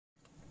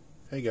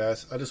Hey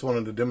guys, I just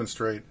wanted to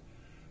demonstrate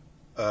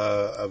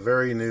a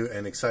very new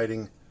and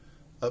exciting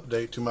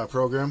update to my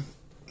program.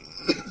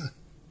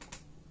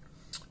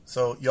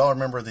 So y'all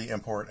remember the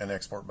import and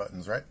export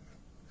buttons, right?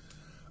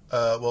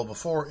 Well,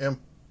 before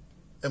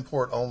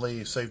import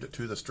only saved it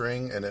to the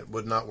string and it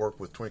would not work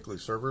with Twinkly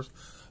servers.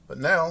 But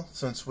now,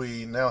 since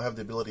we now have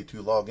the ability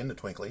to log into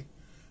Twinkly,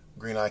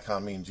 green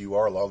icon means you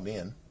are logged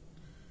in.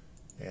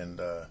 And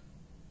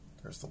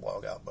there's the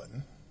log out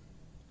button.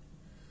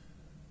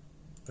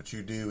 What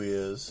you do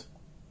is,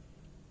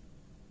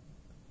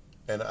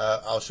 and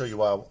I'll show you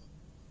why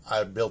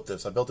I built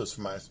this. I built this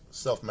for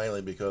myself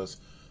mainly because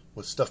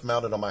with stuff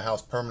mounted on my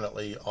house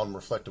permanently on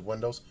reflective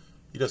windows,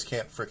 you just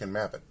can't freaking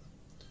map it.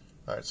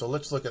 All right, so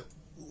let's look at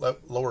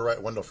lower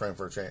right window frame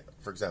for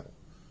example.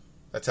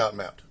 That's how it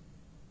mapped.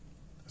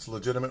 It's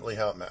legitimately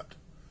how it mapped.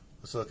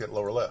 Let's look at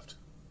lower left.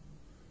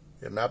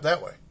 It mapped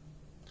that way.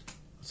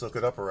 Let's look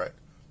at upper right.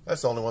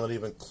 That's the only one that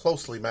even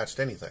closely matched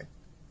anything.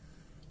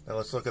 Now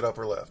let's look at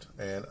upper left,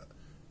 and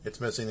it's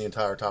missing the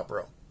entire top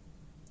row.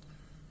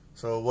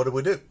 So what did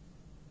we do?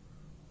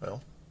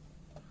 Well,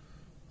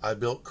 I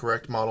built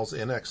correct models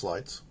in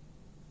XLights.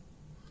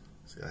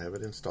 See, I have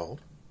it installed.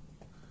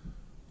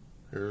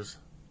 Here's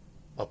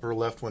upper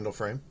left window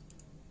frame.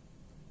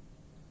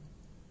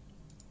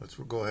 Let's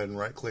go ahead and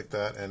right click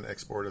that and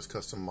export as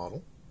custom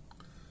model.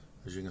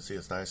 As you can see,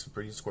 it's nice and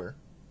pretty and square.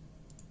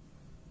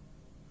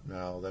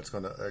 Now that's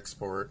going to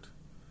export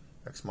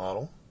X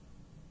model.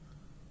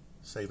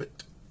 Save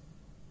it.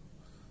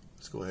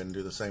 Let's go ahead and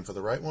do the same for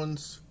the right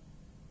ones.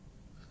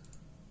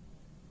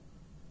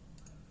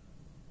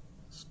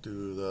 Let's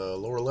do the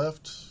lower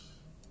left.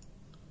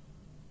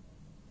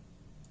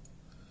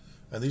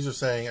 And these are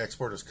saying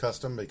export as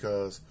custom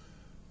because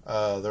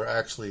they're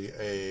actually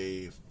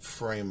a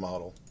frame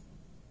model.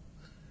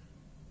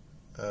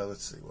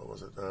 Let's see, what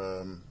was it?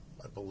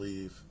 I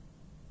believe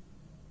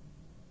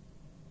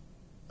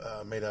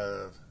made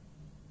a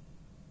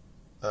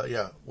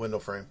yeah, window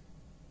frame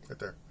right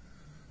there.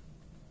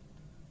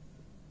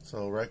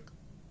 So right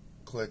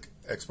click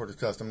export as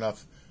custom. Now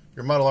if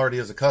your model already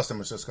is a custom,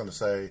 it's just going to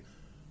say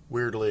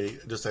weirdly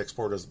just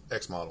export as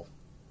X model.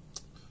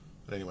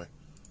 But anyway,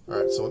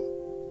 all right,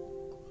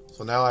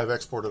 so now I've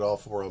exported all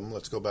four of them.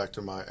 Let's go back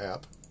to my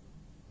app,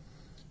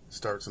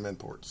 start some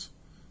imports.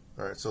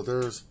 All right,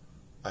 so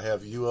I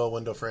have UL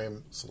window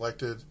frame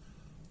selected,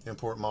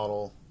 import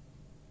model,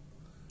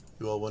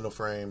 UL window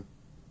frame,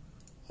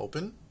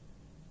 open.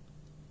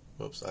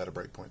 Whoops, I had a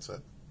breakpoint set.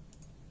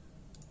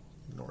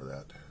 Ignore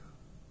that.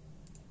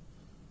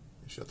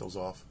 Shut those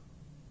off.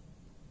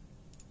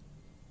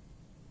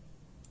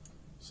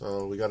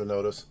 So we got a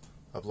notice,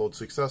 upload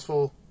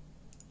successful,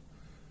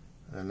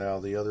 and now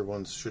the other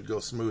ones should go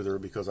smoother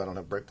because I don't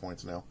have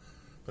breakpoints now.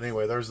 But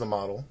anyway, there's the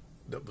model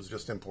that was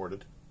just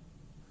imported.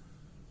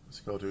 Let's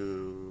go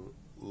to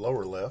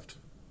lower left,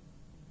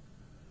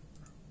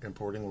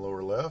 importing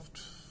lower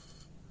left,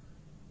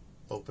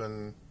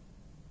 open,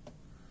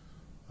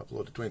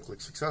 upload to Twinkly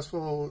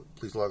successful.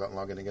 Please log out and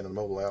log in again in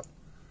the mobile app.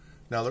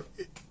 Now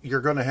you're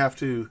going to have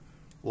to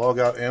log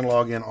out and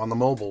log in on the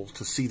mobile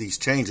to see these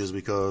changes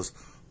because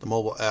the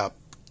mobile app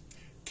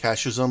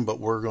caches them, but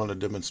we're going to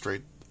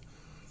demonstrate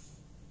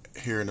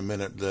here in a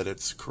minute that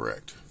it's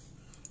correct.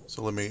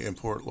 So let me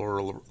import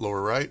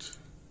lower right,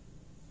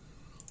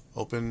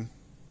 open.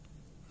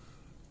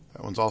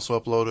 That one's also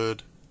uploaded.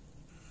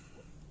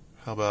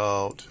 How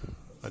about,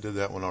 I did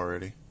that one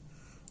already.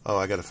 Oh,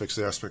 I got to fix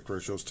the aspect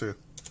ratios too.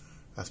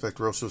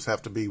 Aspect ratios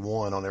have to be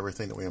 1 on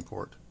everything that we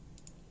import.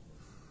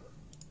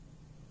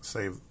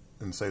 Save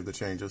the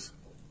changes.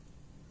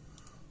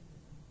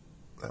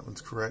 That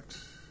one's correct.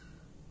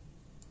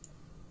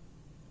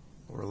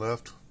 Lower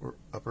left, or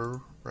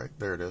upper right,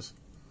 there it is.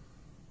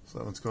 So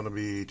that one's going to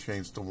be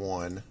changed to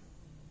 1.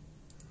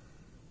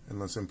 And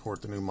let's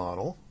import the new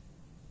model.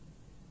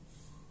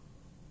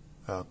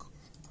 I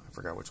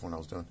forgot which one I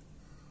was doing.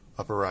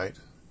 Upper right,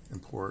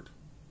 import.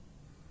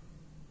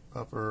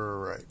 Upper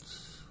right,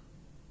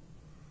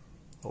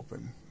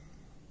 open.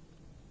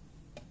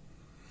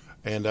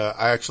 And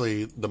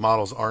the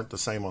models aren't the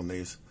same on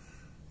these,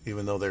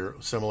 even though they're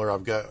similar.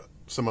 I've got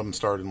some of them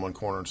start in one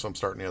corner and some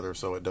start in the other,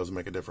 so it doesn't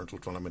make a difference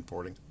which one I'm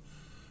importing.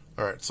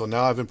 All right, so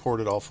now I've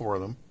imported all 4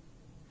 of them.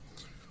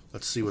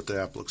 Let's see what the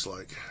app looks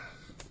like.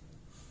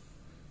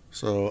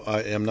 So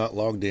I am not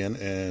logged in,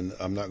 and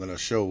I'm not going to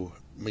show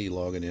me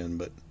logging in,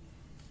 but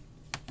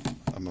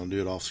I'm going to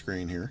do it off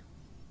screen here.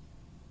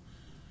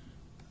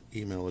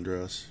 Email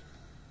address.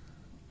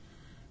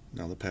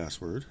 Now the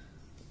password.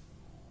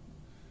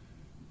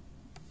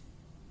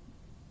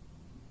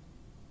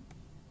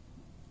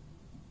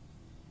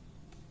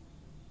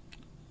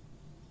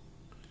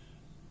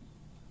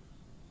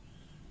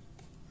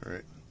 All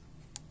right,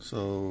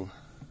 so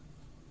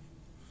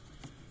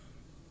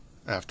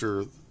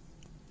after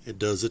it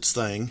does its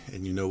thing,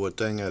 and you know what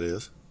thing that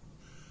is,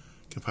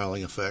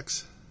 compiling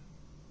effects,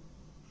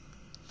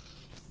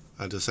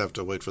 I just have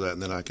to wait for that,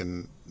 and then I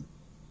can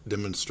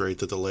demonstrate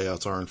that the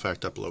layouts are in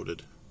fact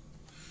uploaded.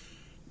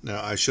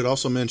 Now I should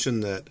also mention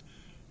that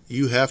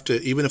you have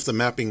to, even if the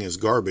mapping is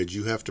garbage,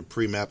 you have to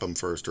pre-map them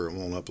first or it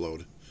won't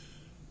upload.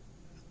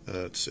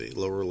 Let's see,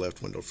 lower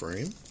left window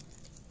frame.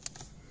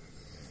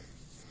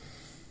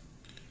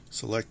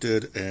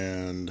 Selected,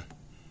 and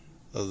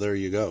there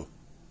you go.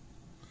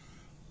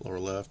 Lower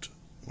left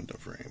window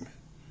frame.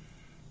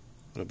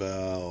 What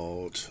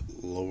about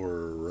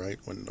lower right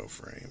window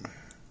frame?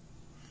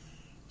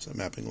 What's that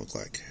mapping look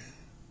like?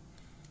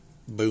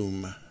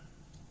 Boom.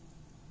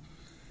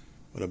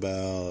 What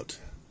about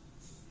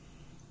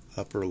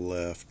upper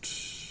left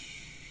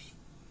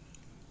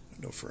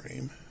window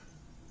frame?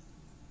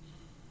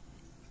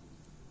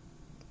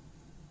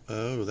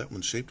 Oh, that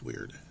one's shaped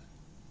weird.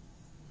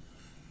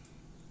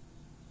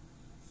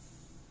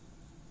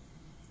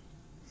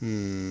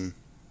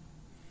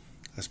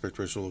 Aspect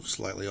ratio looks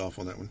slightly off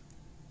on that one.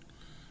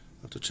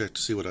 I'll have to check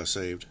to see what I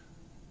saved.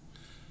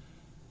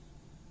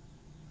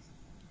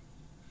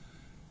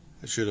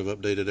 I should have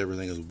updated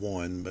everything as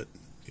 1, but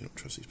you don't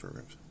trust these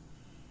programs.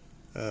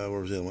 Where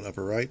was the other one?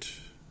 Upper right?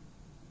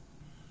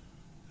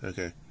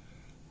 Okay.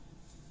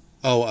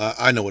 Oh,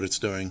 I know what it's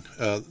doing.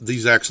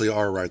 These actually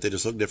are right. They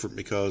just look different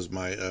because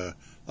my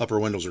upper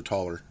windows are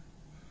taller.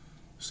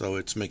 So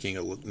it's making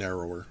it look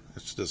narrower.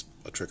 It's just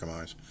a trick of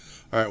mine.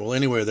 All right, well,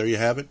 anyway, there you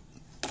have it.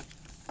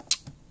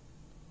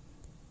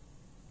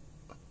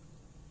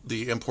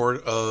 The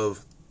import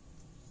of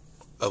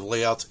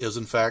layouts is,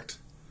 in fact,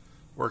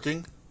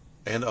 working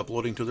and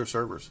uploading to their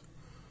servers.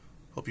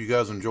 Hope you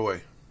guys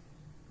enjoy.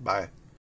 Bye.